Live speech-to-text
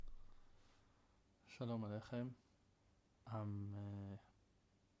Shalom Aleichem. I'm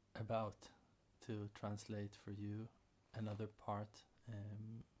about to translate for you another part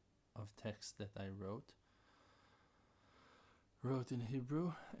of text that I wrote in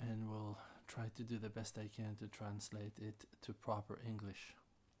Hebrew, and will try to do the best I can to translate it to proper English.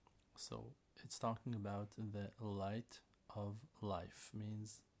 So it's talking about the light of life,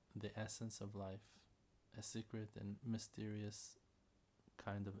 means the essence of life, a secret and mysterious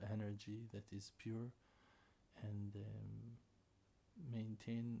kind of energy that is pure and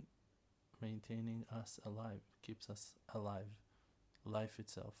maintaining us alive, keeps us alive, life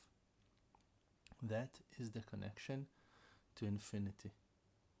itself. That is the connection to infinity.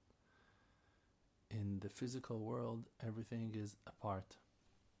 In the physical world, everything is apart.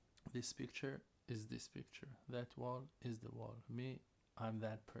 This picture is this picture. That wall is the wall. Me, I'm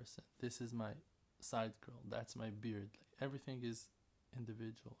that person. This is my side curl. That's my beard. Like, everything is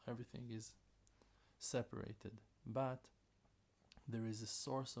individual. Everything is separated. But there is a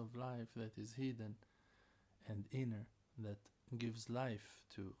source of life that is hidden and inner that gives life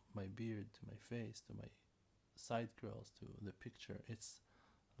to my beard, to my face, to my side curls, to the picture. It's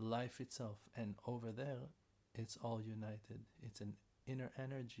life itself, and over there it's all united. It's an inner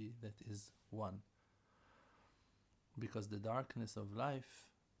energy that is one, because the darkness of life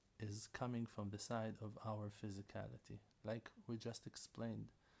is coming from the side of our physicality, like we just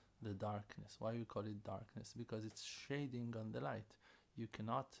explained. The darkness, why we call it darkness? Because it's shading on the light. You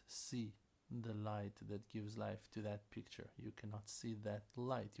cannot see the light that gives life to that picture. You cannot see that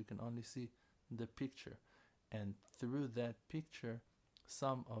light. You can only see the picture, and through that picture,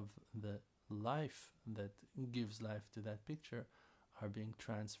 some of the life that gives life to that picture are being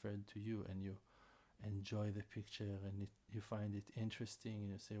transferred to you, and you enjoy the picture, and you find it interesting,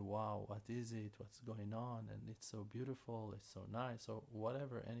 and you say, wow, what is it, what's going on, and it's so beautiful, it's so nice, or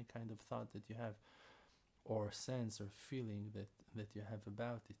whatever, any kind of thought that you have, or sense or feeling that you have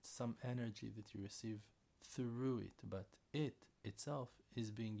about it, some energy that you receive through it. But it itself is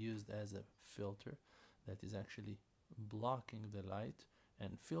being used as a filter that is actually blocking the light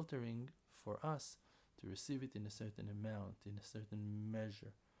and filtering for us to receive it in a certain amount, in a certain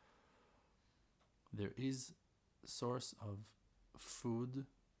measure. There is a source of food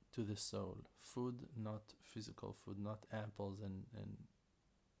to the soul. Food, not physical food, not apples and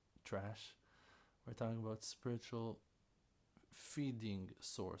trash. We're talking about spiritual feeding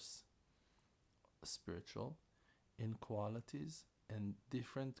source. Spiritual in qualities and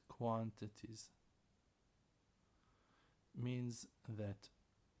different quantities. Means that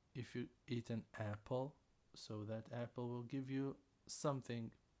if you eat an apple, so that apple will give you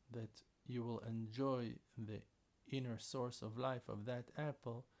something that you will enjoy the inner source of life of that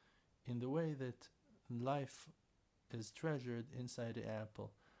apple in the way that life is treasured inside the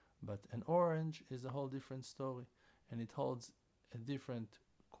apple. But an orange is a whole different story, and it holds a different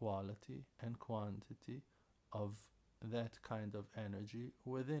quality and quantity of that kind of energy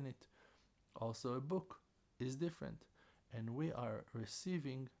within it. Also, a book is different, and we are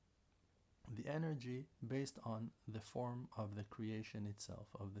receiving the energy based on the form of the creation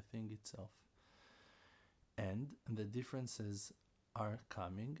itself, of the thing itself. And the differences are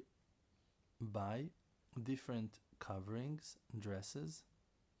coming by different coverings, dresses,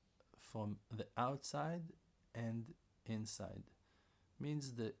 from the outside and inside.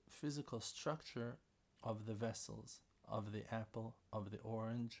 Means the physical structure of the vessels, of the apple, of the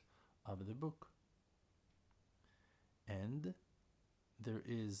orange, of the book. And there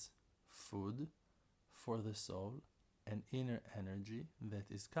is food for the soul, an inner energy that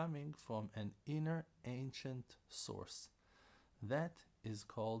is coming from an inner ancient source. That is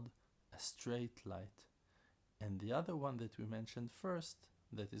called a straight light. And the other one that we mentioned first,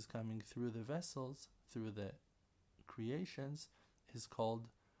 that is coming through the vessels, through the creations, is called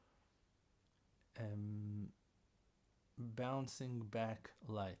bouncing back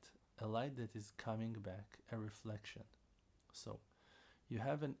light. A light that is coming back, a reflection. So you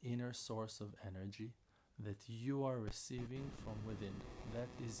have an inner source of energy that you are receiving from within. That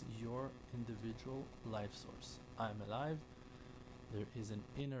is your individual life source. I'm alive. There is an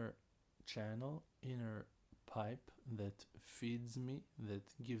inner channel, inner pipe that feeds me, that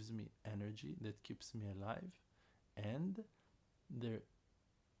gives me energy, that keeps me alive. And there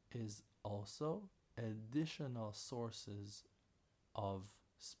is also additional sources of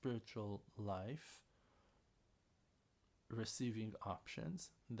spiritual life receiving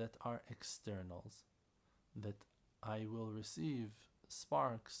options that are externals, that I will receive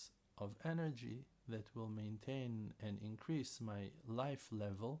sparks of energy that will maintain and increase my life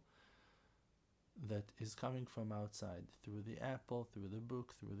level, that is coming from outside, through the apple, through the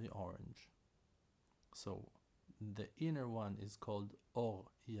book, through the orange. So the inner one is called Or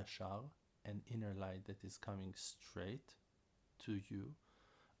Yashar, an inner light that is coming straight to you,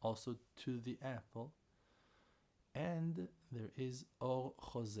 also to the apple. And there is Or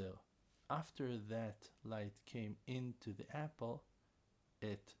Choser. After that light came into the apple,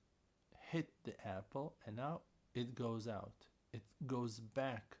 it hit the apple, and now it goes out. It goes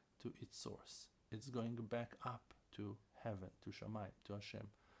back to its source. It's going back up to heaven, to Shamayim, to Hashem,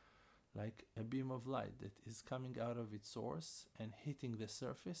 like a beam of light that is coming out of its source and hitting the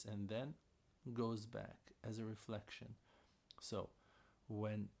surface and then goes back as a reflection. So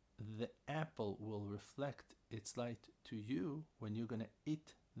when the apple will reflect its light to you, when you're going to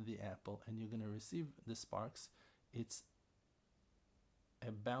eat the apple and you're going to receive the sparks, it's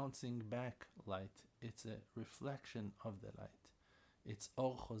a bouncing back light. It's a reflection of the light. It's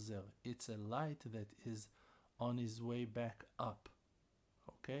Or Choser. It's a light that is on his way back up.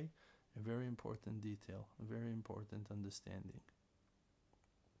 Okay? A very important detail, a very important understanding.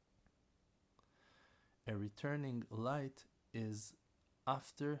 A returning light is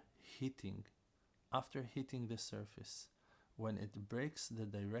after hitting the surface, when it breaks the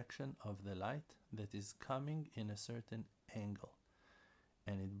direction of the light that is coming in a certain angle,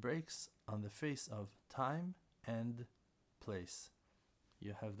 and it breaks on the face of time and place.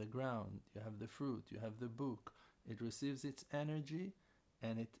 You have the ground, you have the fruit, you have the book. It receives its energy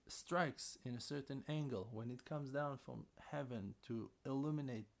and it strikes in a certain angle. When it comes down from heaven to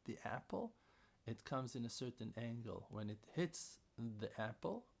illuminate the apple, it comes in a certain angle. When it hits the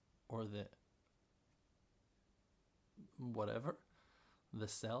apple or the whatever, the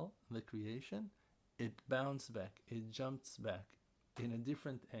cell, the creation, it bounces back, it jumps back in a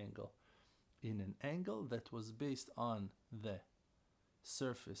different angle, in an angle that was based on the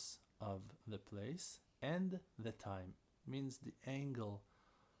surface of the place and the time, means the angle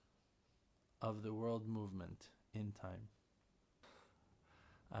of the world movement in time.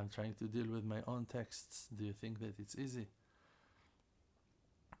 I'm trying to deal with my own texts. Do you think that it's easy?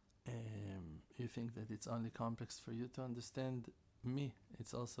 You think that it's only complex for you to understand me.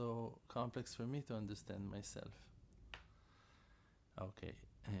 It's also complex for me to understand myself. Okay.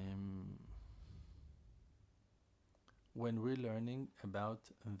 When we're learning about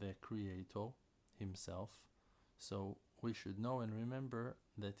the Creator himself, so we should know and remember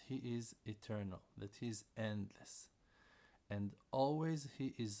that he is eternal, that he is endless, and always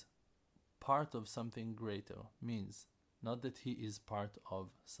he is part of something greater. Means not that he is part of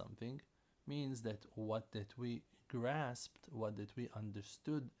something, means that what that we grasped, what that we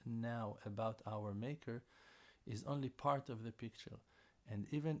understood now about our Maker is only part of the picture. And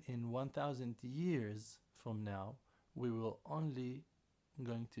even in 1,000 years from now, we will only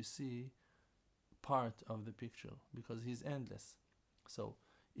going to see part of the picture because he's endless. So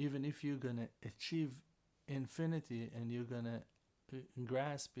even if you're going to achieve infinity and you're going to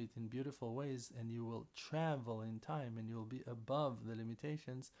grasp it in beautiful ways and you will travel in time and you'll be above the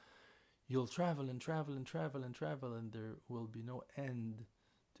limitations, you'll travel and travel and travel and travel, and there will be no end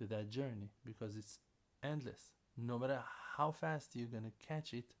to that journey because it's endless. No matter how fast you're going to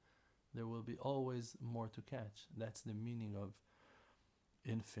catch it, there will be always more to catch. That's the meaning of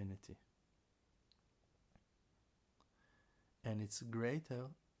infinity. And it's greater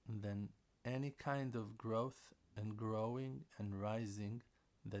than any kind of growth and growing and rising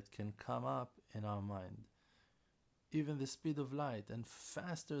that can come up in our mind. Even the speed of light, and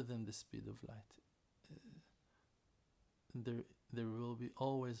faster than the speed of light. There will be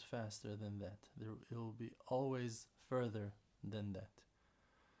always faster than that. There will be always further than that.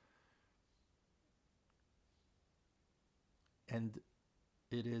 And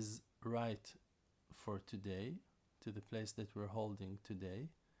it is right for today, to the place that we're holding today,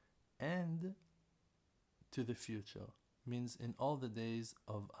 and to the future. Means in all the days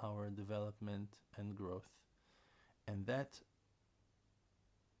of our development and growth. And that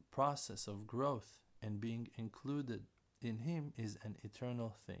process of growth and being included in him is an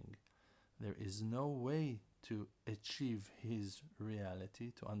eternal thing. There is no way to achieve his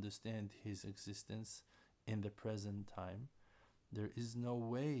reality, to understand his existence in the present time. There is no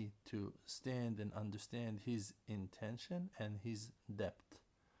way to stand and understand his intention and his depth.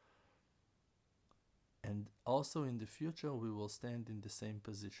 And also in the future we will stand in the same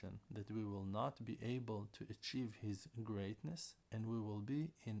position, that we will not be able to achieve his greatness, and we will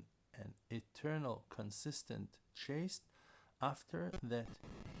be in an eternal, consistent chase after that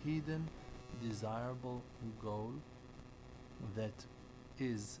hidden, desirable goal that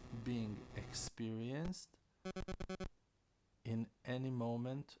is being experienced in any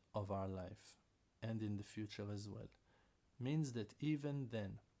moment of our life and in the future as well. Means that even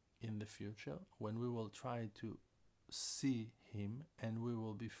then, in the future, when we will try to see him, and we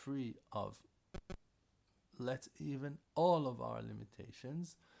will be free of, let's even all of our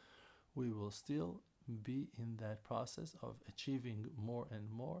limitations, we will still be in that process of achieving more and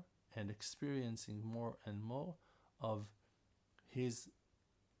more and experiencing more and more of his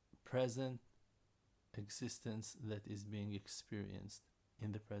present existence that is being experienced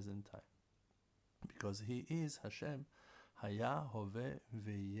in the present time. Because he is Hashem, Haya, Hove,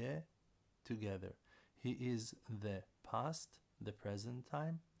 Veye, together. He is the past, the present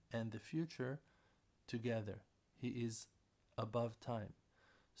time, and the future together. He is above time.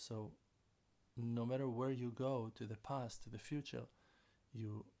 So no matter where you go, to the past, to the future,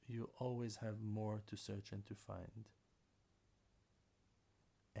 you always have more to search and to find.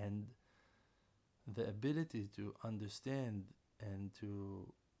 And the ability to understand and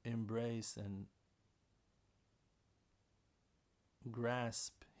to embrace and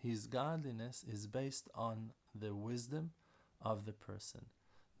grasp his godliness is based on the wisdom of the person.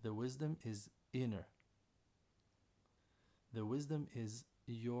 The wisdom is inner. The wisdom is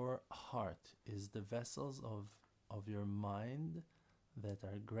your heart, is the vessels of your mind that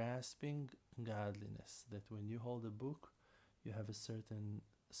are grasping godliness. That when you hold a book, you have a certain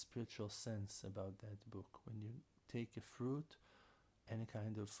spiritual sense about that book. When you take a fruit, any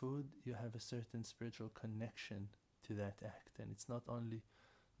kind of food, you have a certain spiritual connection to that act. And it's not only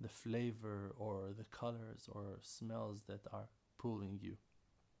the flavor or the colors or smells that are pulling you.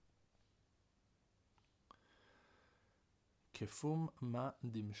 Kefum ma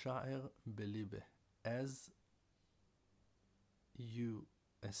dimsha'er belibe. As you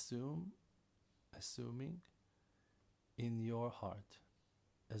assuming in your heart,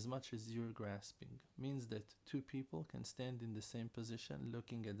 as much as you're grasping, means that two people can stand in the same position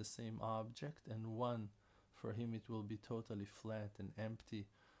looking at the same object, and one, for him it will be totally flat and empty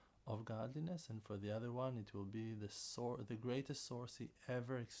of godliness, and for the other one it will be the greatest source he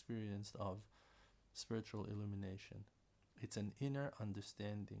ever experienced of spiritual illumination. It's an inner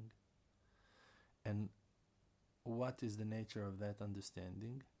understanding. And what is the nature of that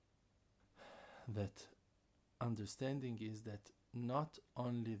understanding? That understanding is that not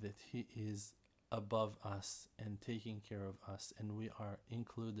only that he is above us and taking care of us and we are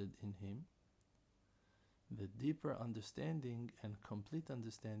included in him, the deeper understanding and complete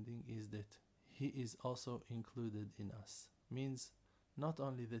understanding is that he is also included in us. Means not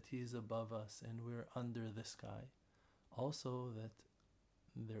only that he is above us and we're under the sky, also that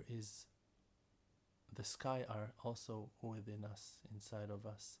there is the sky are also within us, inside of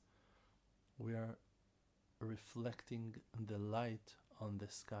us. We are reflecting the light on the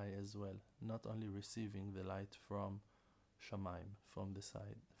sky as well, not only receiving the light from Shamaim, from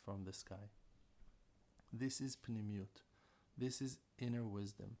the sky. This is Pnimiyut. This is inner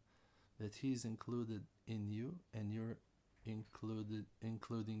wisdom, that he is included in you and you're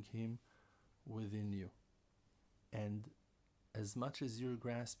including him within you. And as much as you're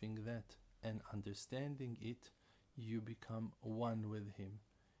grasping that and understanding it, you become one with him.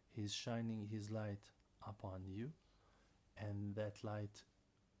 He's shining his light upon you, and that light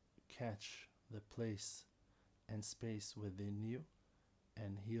catch the place and space within you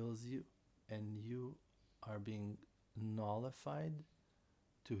and heals you, and you are being nullified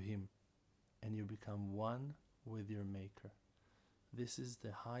to him, and you become one with your maker. This is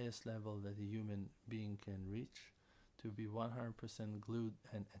the highest level that a human being can reach, to be 100% glued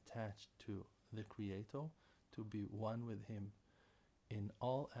and attached to the Creator, to be one with him in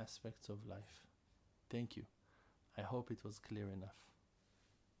all aspects of life. Thank you. I hope it was clear enough.